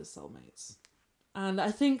we're each other's soulmates. And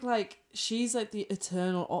I think, like, she's, like, the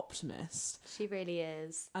eternal optimist. She really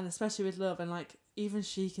is. And especially with love, and, like, even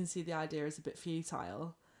she can see the idea as a bit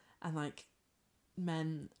futile, and, like,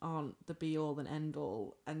 men aren't the be-all and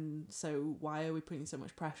end-all, and so why are we putting so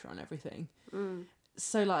much pressure on everything?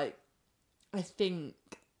 So, like, I think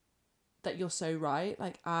that you're so right.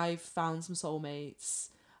 Like, I've found some soulmates.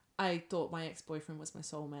 I thought my ex-boyfriend was my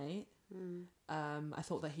soulmate. I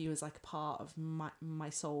thought that he was like a part of my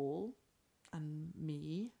soul and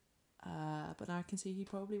me. But now I can see he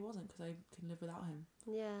probably wasn't, because I can live without him.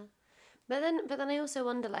 Yeah. But then I also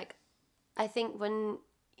wonder, like, I think when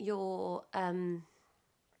you're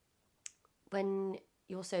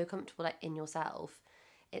so comfortable, like, in yourself,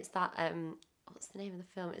 it's that what's the name of the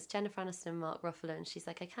film? It's Jennifer Aniston and Mark Ruffalo, and she's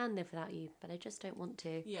like, I can live without you, but I just don't want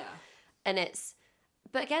to. Yeah. And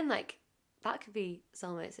but again, like, that could be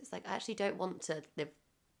soulmates. It's like, I actually don't want to live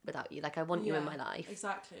without you. Like, I want you in my life.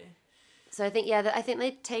 Exactly. So I think, I think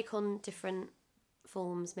they take on different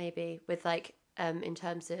forms, maybe, with, like, in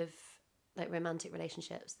terms of, like, romantic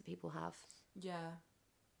relationships that people have. Yeah.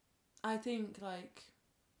 I think, like,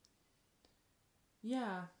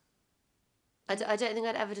 yeah. I don't think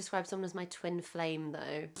I'd ever describe someone as my twin flame,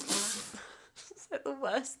 though. It's like the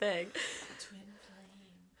worst thing. Twin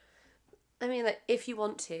flame. I mean, like, if you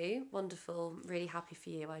want to, wonderful, really happy for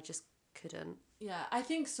you. I just couldn't. Yeah, I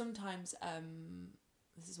think sometimes,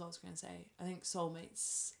 this is what I was going to say, I think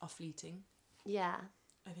soulmates are fleeting. Yeah.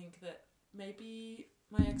 I think that maybe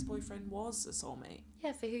my ex-boyfriend was a soulmate.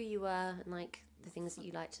 Yeah, for who you were and, like, the things that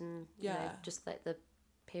you liked and, you know, just, like, the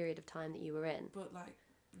period of time that you were in. But, like,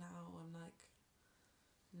 now I'm like,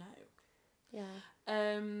 no. Yeah.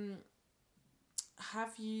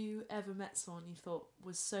 Have you ever met someone you thought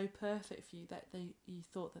was so perfect for you that you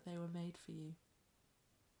thought that they were made for you?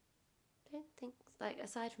 I don't think, like,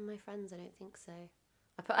 aside from my friends, I don't think so.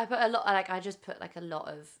 I put a lot, like, I just put, like, a lot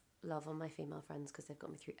of love on my female friends because they've got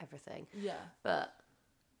me through everything. Yeah. But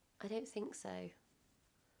I don't think so.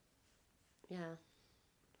 Yeah.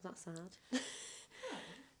 That's sad.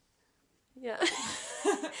 Yeah.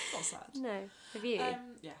 Not sad. No. Have you?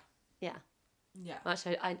 Yeah. Yeah. Yeah. Well,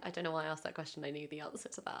 actually, I don't know why I asked that question. I knew the answer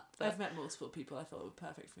to that. But... I've met multiple people I thought were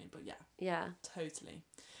perfect for me, but yeah. Yeah. Totally.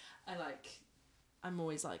 I'm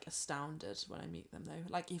always like astounded when I meet them though.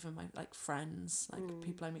 Like even my like friends, like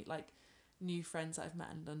people I meet, like new friends that I've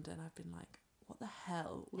met in London, I've been like, what the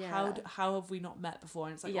hell? Yeah. How have we not met before?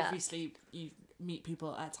 And it's like, Yeah. obviously you meet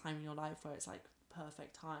people at a time in your life where it's like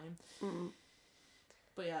perfect time.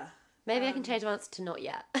 But yeah. Maybe I can change my answer to not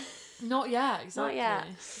yet. Not yet, exactly. Not yet.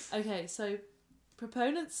 Okay, so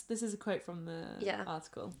proponents, this is a quote from the Yeah.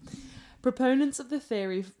 article. Proponents of the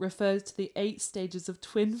theory refers to the 8 stages of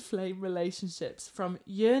twin flame relationships, from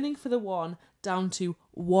yearning for the one down to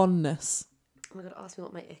oneness. Oh my god, ask me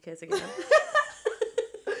what my ick is again.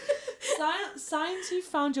 Signs you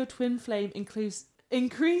found your twin flame increased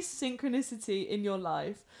synchronicity in your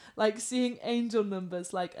life, like seeing angel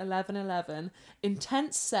numbers like 1111,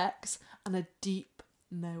 intense sex, and a deep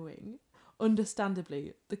knowing.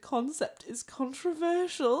 Understandably, the concept is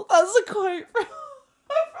controversial. That's a quote from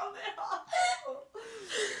the article.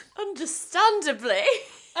 Understandably.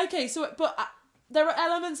 Okay, but there are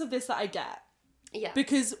elements of this that I get. Yeah.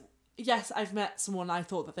 Because, yes, I've met someone I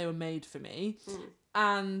thought that they were made for me.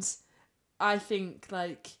 And I think,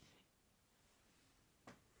 like,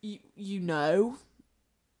 you know.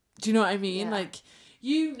 Do you know what I mean? Yeah. Like,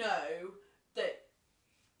 you know that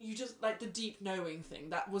you just, like, the deep knowing thing,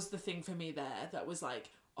 that was the thing for me there. That was like,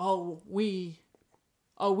 we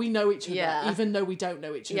know each other. Even though we don't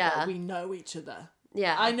know each other, we know each other.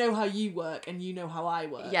 Yeah. I know how you work and you know how I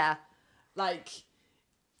work. Yeah. Like,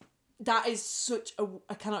 that is such a...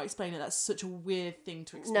 I cannot explain it. That's such a weird thing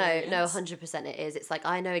to experience. No, 100% it is. It's like,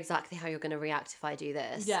 I know exactly how you're going to react if I do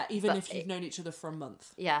this. Yeah, even if you've known each other for a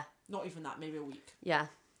month. Yeah. Not even that, maybe a week. Yeah.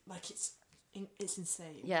 Like, it's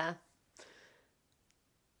insane. Yeah.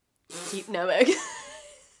 Deep knowing. A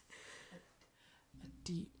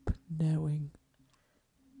deep knowing.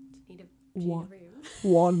 Do you need a room?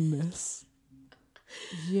 Oneness.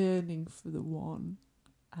 Yearning for the one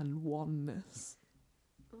and oneness.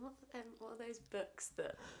 What are those books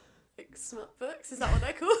that... Like, smut books? Is that what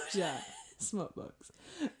they're called? Yeah, smut books.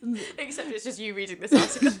 Except it's just you reading this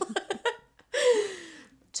article.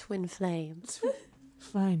 Twin flames.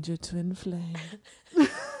 Find your twin flame.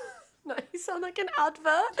 No, you sound like an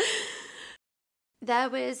advert. There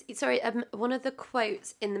was... Sorry, one of the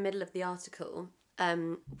quotes in the middle of the article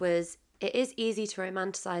was... It is easy to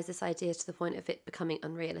romanticise this idea to the point of it becoming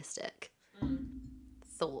unrealistic.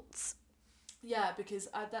 Thoughts? Yeah, because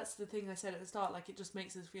that's the thing I said at the start. Like, it just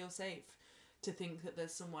makes us feel safe to think that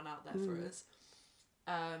there's someone out there for us.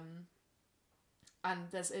 And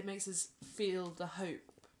it makes us feel the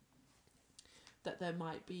hope that there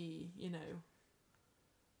might be, you know...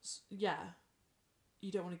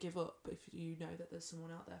 you don't want to give up if you know that there's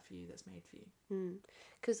someone out there for you that's made for you.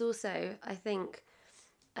 Because also, I think...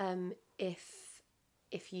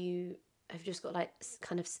 if you have just got like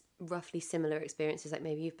kind of roughly similar experiences, like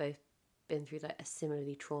maybe you've both been through like a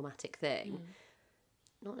similarly traumatic thing,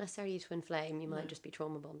 not necessarily a twin flame, you might just be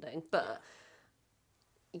trauma bonding, but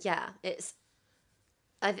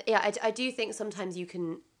I do think sometimes you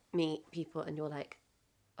can meet people and you're like,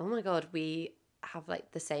 oh my god, we have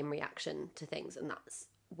like the same reaction to things, and that's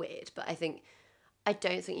weird. But I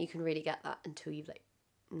don't think you can really get that until you've like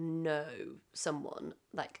know someone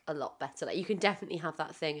like a lot better. Like, you can definitely have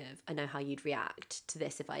that thing of, I know how you'd react to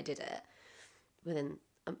this if I did it within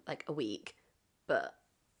like a week, but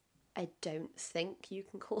I don't think you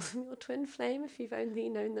can call them your twin flame if you've only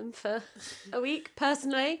known them for a week,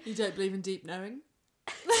 personally. You don't believe in deep knowing?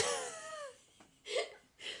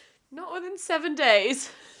 Not within 7 days.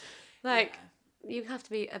 Like, you have to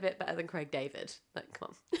be a bit better than Craig David. Like,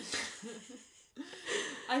 come on.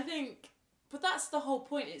 I think... But that's the whole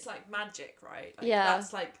point. It's like magic, right? Like, yeah.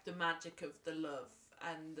 That's like the magic of the love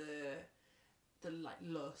and the like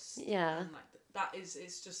lust. Yeah. And like that is,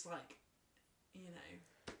 it's just like, you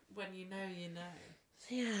know, when you know, you know.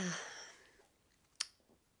 Yeah.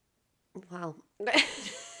 Well,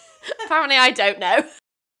 apparently I don't know.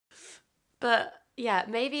 But yeah,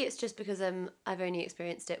 maybe it's just because I've only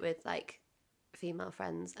experienced it with like female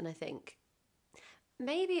friends, and I think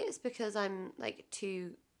maybe it's because I'm like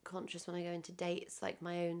too conscious when I go into dates, like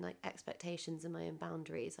my own like expectations and my own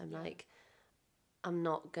boundaries. I'm like, I'm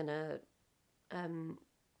not gonna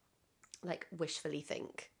like wishfully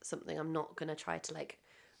think something. I'm not gonna try to like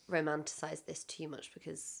romanticize this too much,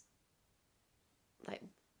 because like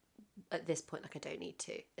at this point, like I don't need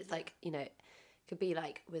to. It's like, you know, it could be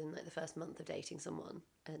like within like the first month of dating someone,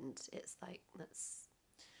 and it's like, let's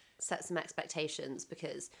set some expectations,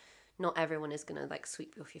 because not everyone is gonna like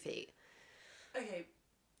sweep you off your feet. Okay,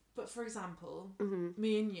 but for example, Mm-hmm.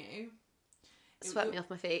 me and you... Swept me off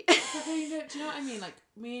my feet. But then, do you know what I mean? Like,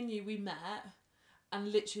 me and you, we met,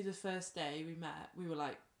 and literally the first day we met, we were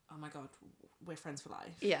like, oh my God, we're friends for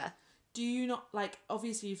life. Yeah. Do you not, like,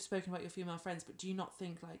 obviously you've spoken about your female friends, but do you not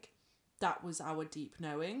think, like, that was our deep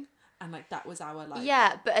knowing? And, like, that was our, like...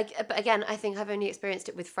 Yeah, but again, I think I've only experienced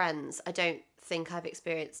it with friends. I don't think I've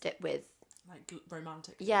experienced it with... Like,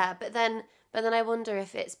 romantic. Yeah, but then I wonder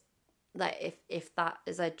if it's, like, if that,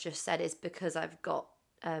 as I just said, is because I've got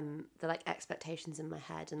the, like, expectations in my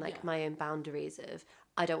head and, like, my own boundaries of,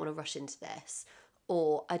 I don't want to rush into this,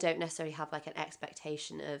 or I don't necessarily have, like, an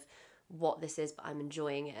expectation of what this is, but I'm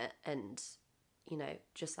enjoying it and, you know,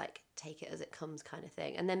 just, like, take it as it comes kind of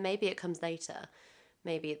thing. And then maybe it comes later.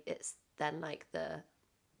 Maybe it's then, like, the,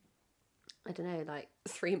 I don't know, like,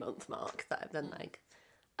 3-month mark that I'm then like,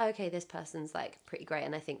 okay, this person's, like, pretty great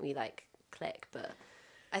and I think we, like, click, but...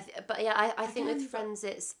 I think with friends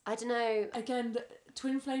it's, I don't know. Again,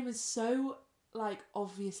 twin flame is so, like,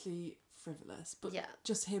 obviously frivolous, but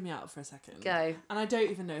just hear me out for a second. Go. And I don't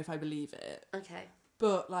even know if I believe it. Okay.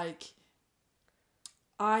 But, like,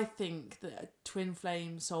 I think that a twin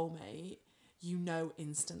flame soulmate, you know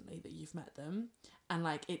instantly that you've met them, and,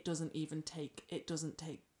 like, it doesn't take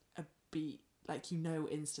a beat. Like, you know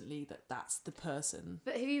instantly that that's the person.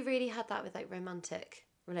 But have you really had that with, like, romantic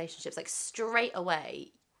relationships? Like, straight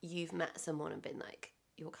away you've met someone and been like,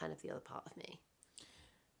 you're kind of the other part of me?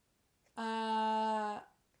 I'm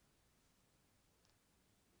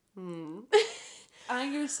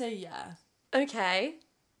gonna say yeah. Okay.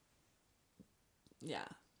 Yeah.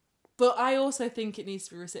 But I also think it needs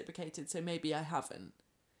to be reciprocated, so maybe I haven't.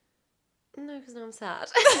 No, because now I'm sad.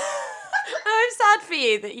 I'm sad for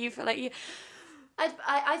you that you feel like you...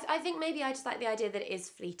 I think maybe I just like the idea that it is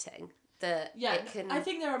fleeting. That it can... I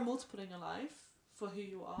think there are multiple in your life for who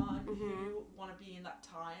you are and who you want to be in that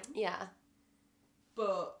time. Yeah.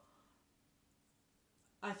 But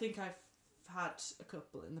I think I've had a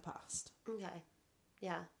couple in the past. Okay.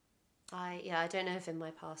 Yeah. I don't know if in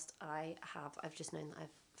my past I've just known that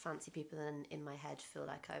I've fancied people and in my head feel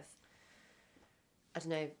like I don't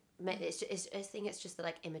know, I think it's just the,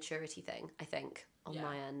 like, immaturity thing, I think, on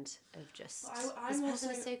my end of just, this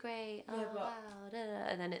person is so great, wow, da, da,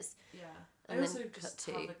 and then it's... Yeah. I also just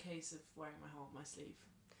have a case of wearing my heart on my sleeve,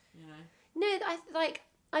 you know? No,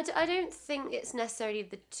 I don't think it's necessarily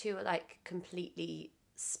the two are, like, completely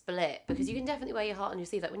split, because you can definitely wear your heart on your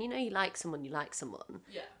sleeve. Like, when you know you like someone, you like someone.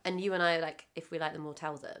 Yeah. And you and I, like, if we like them, we'll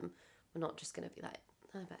tell them. We're not just going to be like,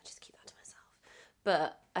 I better just keep that to myself.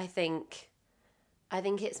 But I think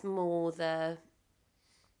it's more the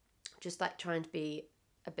just, like, trying to be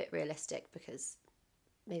a bit realistic, because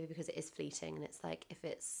it is fleeting, and it's like, if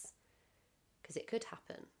it's, because it could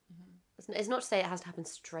happen. Mm-hmm. It's not to say it has to happen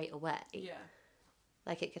straight away. Yeah.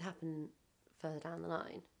 Like, it could happen further down the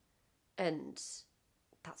line, and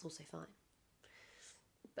that's also fine.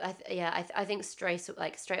 But I think straight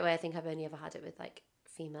away, I think I've only ever had it with, like,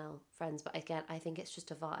 female friends. But again, I think it's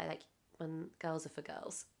just a vibe. Like, when girls are for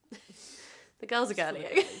girls, the girls are girly.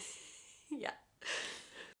 Yeah.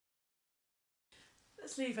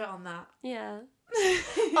 Let's leave it on that. Yeah.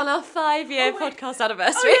 On our 5-year podcast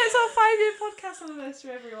anniversary. Oh yeah, it's our 5-year podcast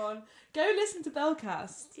anniversary, everyone. Go listen to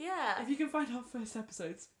Bellcast. Yeah. If you can find our first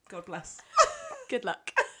episodes, God bless. Good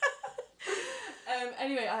luck.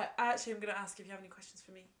 Anyway, I actually am going to ask if you have any questions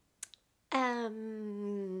for me.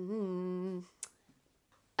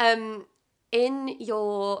 In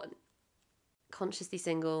your consciously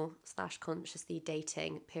single / consciously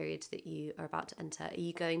dating period that you are about to enter, are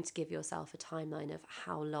you going to give yourself a timeline of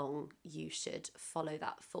how long you should follow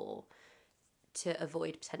that for to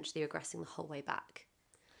avoid potentially regressing the whole way back?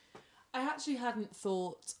 I actually hadn't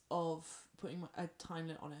thought of putting a time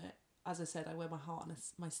limit on it. As I said, I wear my heart on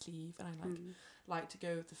my sleeve, and I like to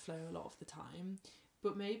go with the flow a lot of the time.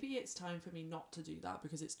 But maybe it's time for me not to do that,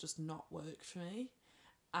 because it's just not worked for me,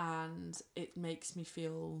 and it makes me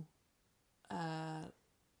feel like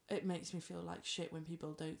shit when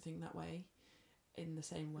people don't think that way in the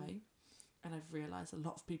same way. And I've realised a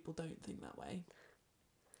lot of people don't think that way.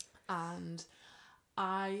 And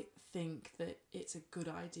I think that it's a good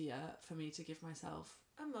idea for me to give myself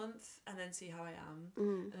a month and then see how I am,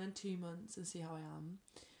 and then 2 months and see how I am.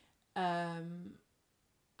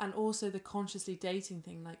 And also the consciously dating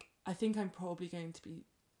thing, like, I think I'm probably going to be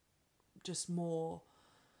just more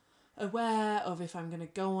aware of if I'm going to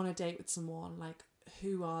go on a date with someone, like,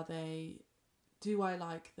 who are they? Do I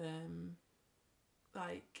like them?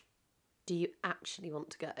 Like, do you actually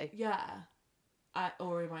want to go? Yeah.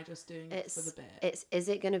 Or am I just doing it for the bit? Is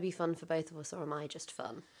it going to be fun for both of us, or am I just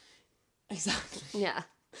fun? Exactly. Yeah.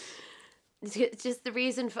 just the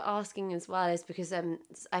reason for asking as well is because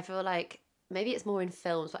I feel like maybe it's more in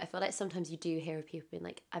films, but I feel like sometimes you do hear of people being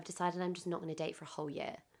like, I've decided I'm just not going to date for a whole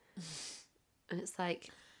year. And it's like,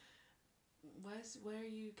 where are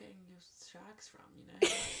you getting your shags from, you know?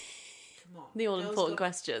 Like, come on. The all-important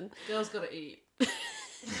question. Girls gotta eat.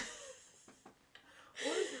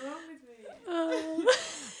 What is wrong with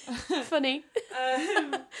me? Funny.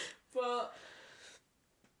 But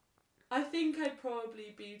I think I'd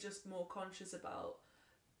probably be just more conscious about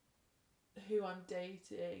who I'm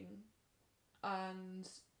dating and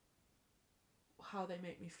how they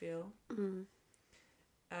make me feel. Mm.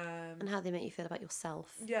 And how they make you feel about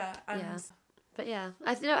yourself. Yeah. And yeah. But yeah,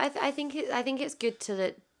 I think it's good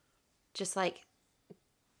to just like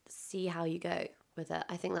see how you go with it.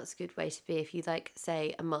 I think that's a good way to be. If you like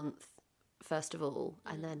say a month first of all,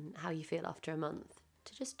 and then how you feel after a month,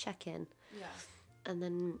 to just check in. Yeah. And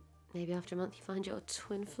then maybe after a month you find your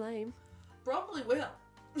twin flame. Probably will.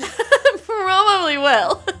 Probably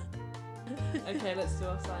will. Okay, let's do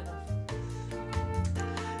our sign off.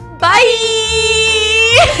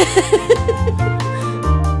 Bye.